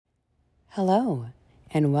Hello,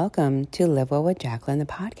 and welcome to Live Well with Jacqueline, the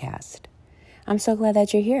podcast. I'm so glad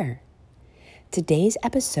that you're here. Today's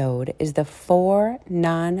episode is the 4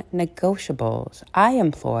 non-negotiables I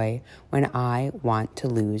employ when I want to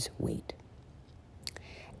lose weight.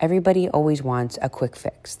 Everybody always wants a quick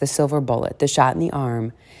fix, the silver bullet, the shot in the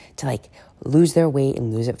arm to lose their weight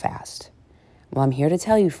and lose it fast. Well, I'm here to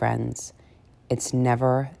tell you, friends, it's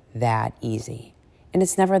never that easy, and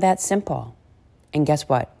it's never that simple. And guess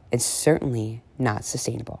what? It's certainly not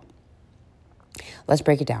sustainable. Let's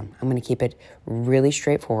break it down. I'm going to keep it really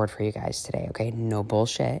straightforward for you guys today, okay? No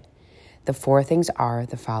bullshit. The 4 things are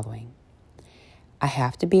the following. I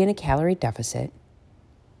have to be in a calorie deficit.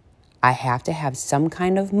 I have to have some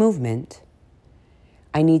kind of movement.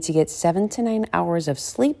 I need to get 7 to 9 hours of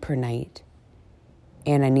sleep per night.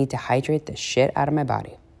 And I need to hydrate the shit out of my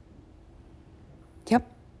body.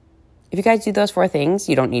 Yep. If you guys do those 4 things,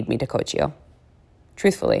 you don't need me to coach you.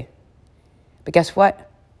 Truthfully. But guess what?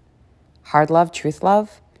 Hard love, truth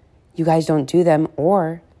love, you guys don't do them,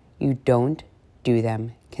 or you don't do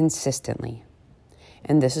them consistently.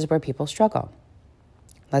 And this is where people struggle.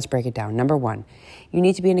 Let's break it down. Number 1, you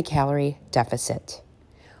need to be in a calorie deficit.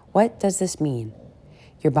 What does this mean?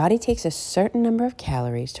 Your body takes a certain number of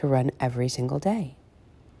calories to run every single day.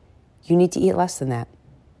 You need to eat less than that.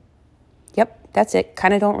 Yep, that's it.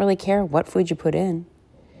 Kind of don't really care what food you put in.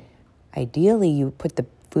 Ideally, you put the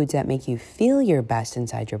foods that make you feel your best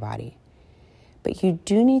inside your body. But you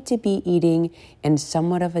do need to be eating in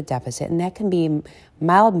somewhat of a deficit, and that can be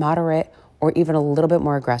mild, moderate, or even a little bit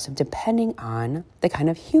more aggressive, depending on the kind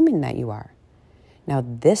of human that you are. Now,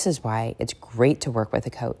 this is why it's great to work with a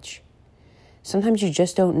coach. Sometimes you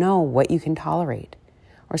just don't know what you can tolerate.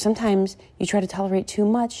 Or sometimes you try to tolerate too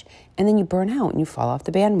much, and then you burn out and you fall off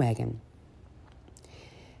the bandwagon.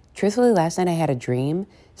 Truthfully, last night I had a dream.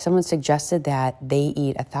 Someone suggested that they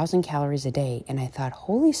eat 1,000 calories a day. And I thought,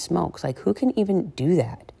 holy smokes, who can even do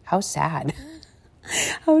that? How sad.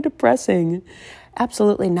 How depressing.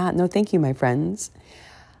 Absolutely not. No, thank you, my friends.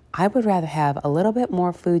 I would rather have a little bit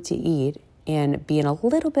more food to eat and be in a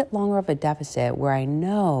little bit longer of a deficit where I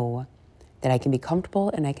know that I can be comfortable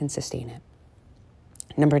and I can sustain it.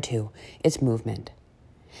 Number 2, it's movement.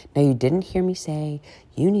 Now, you didn't hear me say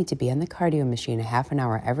you need to be on the cardio machine a half an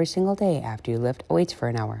hour every single day after you lift weights for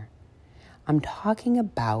an hour. I'm talking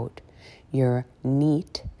about your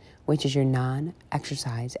NEAT, which is your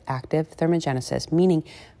non-exercise active thermogenesis, meaning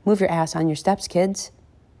move your ass on your steps, kids.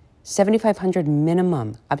 7,500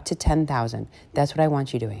 minimum, up to 10,000. That's what I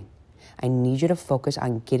want you doing. I need you to focus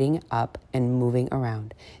on getting up and moving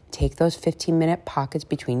around. Take those 15-minute pockets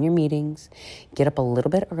between your meetings. Get up a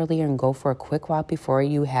little bit earlier and go for a quick walk before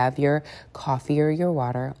you have your coffee or your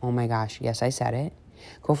water. Oh my gosh, yes, I said it.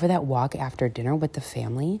 Go for that walk after dinner with the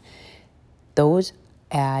family. Those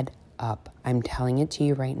add up. I'm telling it to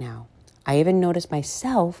you right now. I even notice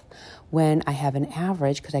myself when I have an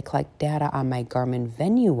average, because I collect data on my Garmin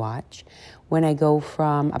Venue watch, when I go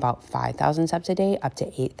from about 5,000 steps a day up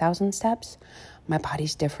to 8,000 steps, my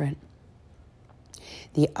body's different.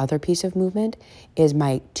 The other piece of movement is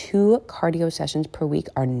my 2 cardio sessions per week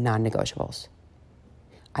are non-negotiables.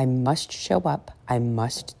 I must show up. I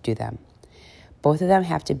must do them. Both of them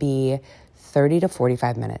have to be 30 to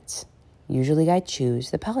 45 minutes. Usually I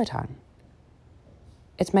choose the Peloton.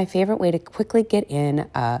 It's my favorite way to quickly get in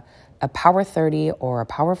a Power 30 or a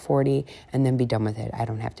Power 40 and then be done with it. I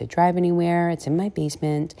don't have to drive anywhere. It's in my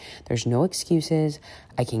basement. There's no excuses.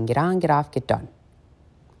 I can get on, get off, get done.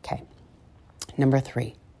 Okay. Number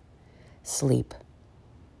 3, sleep.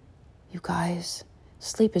 You guys,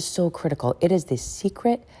 sleep is so critical. It is the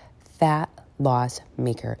secret fat loss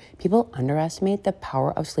maker. People underestimate the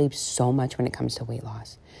power of sleep so much when it comes to weight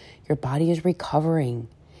loss. Your body is recovering.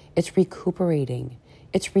 It's recuperating.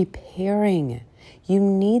 It's repairing. You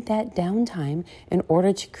need that downtime in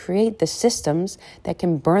order to create the systems that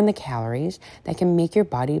can burn the calories, that can make your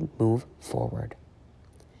body move forward.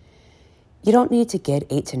 You don't need to get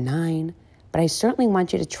 8 to 9, but I certainly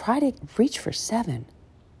want you to try to reach for 7.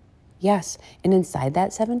 Yes, and inside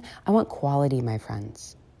that 7, I want quality, my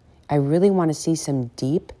friends. I really want to see some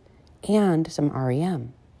deep and some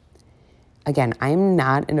REM. Again, I'm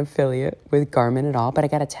not an affiliate with Garmin at all, but I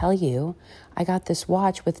got to tell you, I got this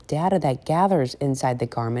watch with data that gathers inside the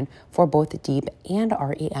Garmin for both deep and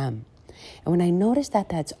REM. And when I notice that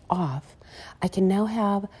that's off, I can now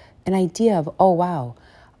have an idea of, oh, wow,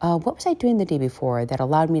 what was I doing the day before that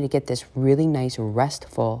allowed me to get this really nice,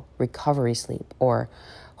 restful recovery sleep? Or,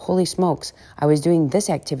 holy smokes, I was doing this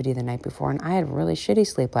activity the night before and I had really shitty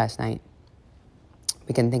sleep last night.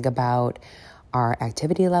 We can think about our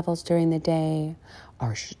activity levels during the day,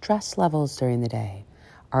 our stress levels during the day,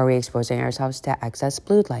 Are we exposing ourselves to excess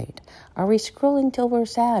blue light? Are we scrolling till we're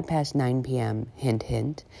sad past 9 p.m.? Hint,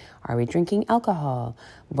 hint. Are we drinking alcohol?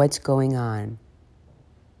 What's going on?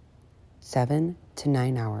 7 to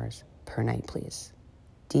 9 hours per night, please.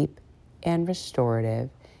 Deep and restorative,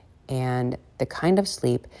 and the kind of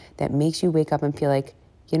sleep that makes you wake up and feel like,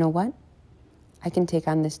 you know what? I can take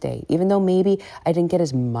on this day. Even though maybe I didn't get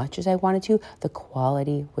as much as I wanted to, the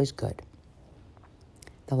quality was good.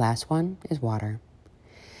 The last one is water.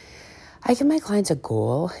 I give my clients a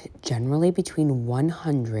goal, generally between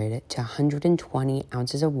 100 to 120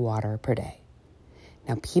 ounces of water per day.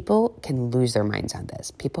 Now, people can lose their minds on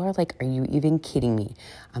this. People are like, are you even kidding me?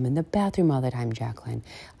 I'm in the bathroom all the time, Jacqueline.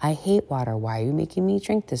 I hate water. Why are you making me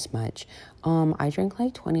drink this much? I drink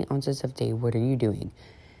like 20 ounces a day. What are you doing?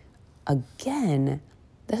 Again,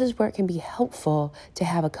 this is where it can be helpful to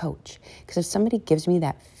have a coach. Because if somebody gives me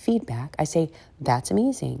that feedback, I say, that's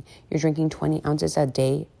amazing. You're drinking 20 ounces a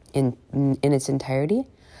day in its entirety.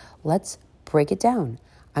 Let's break it down.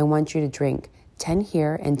 I want you to drink 10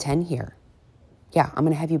 here and 10 here. Yeah, I'm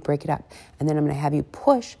going to have you break it up. And then I'm going to have you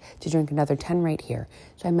push to drink another 10 right here.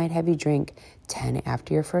 So I might have you drink 10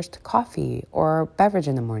 after your first coffee or beverage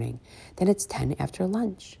in the morning. Then it's 10 after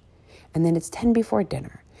lunch. And then it's 10 before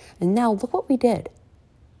dinner. And now look what we did.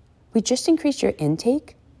 We just increased your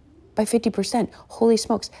intake by 50%. Holy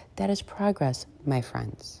smokes, that is progress, my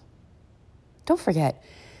friends. Don't forget,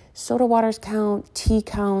 soda waters count, tea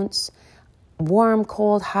counts, warm,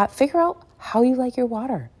 cold, hot. Figure out how you like your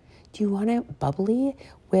water. Do you want it bubbly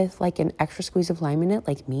with like an extra squeeze of lime in it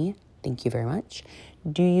like me? Thank you very much.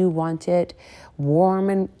 Do you want it warm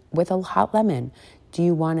and with a hot lemon? Do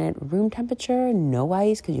you want it room temperature, no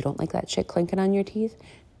ice because you don't like that shit clinking on your teeth?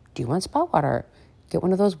 Do you want spot water? Get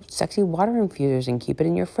one of those sexy water infusers and keep it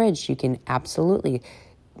in your fridge. You can absolutely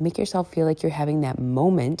make yourself feel like you're having that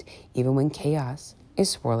moment even when chaos is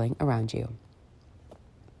swirling around you.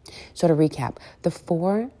 So to recap, the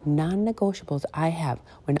 4 non-negotiables I have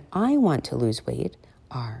when I want to lose weight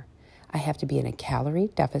are: I have to be in a calorie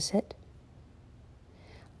deficit.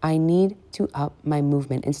 I need to up my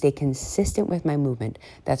movement and stay consistent with my movement.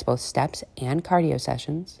 That's both steps and cardio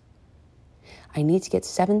sessions. I need to get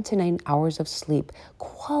 7 to 9 hours of sleep,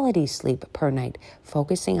 quality sleep per night,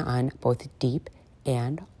 focusing on both deep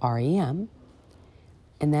and REM.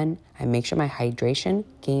 And then I make sure my hydration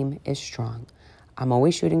game is strong. I'm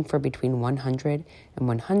always shooting for between 100 and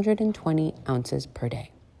 120 ounces per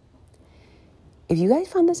day. If you guys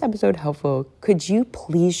found this episode helpful, could you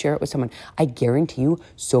please share it with someone? I guarantee you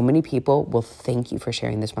so many people will thank you for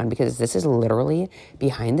sharing this one, because this is literally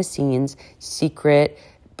behind the scenes, secret,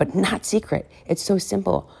 but not secret. It's so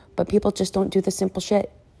simple, but people just don't do the simple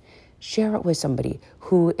shit. Share it with somebody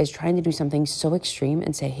who is trying to do something so extreme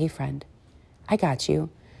and say, hey friend, I got you.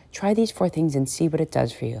 Try these 4 things and see what it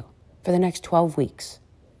does for you for the next 12 weeks.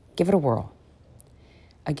 Give it a whirl.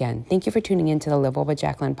 Again, thank you for tuning in to the Live Well with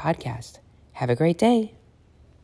Jacqueline podcast. Have a great day.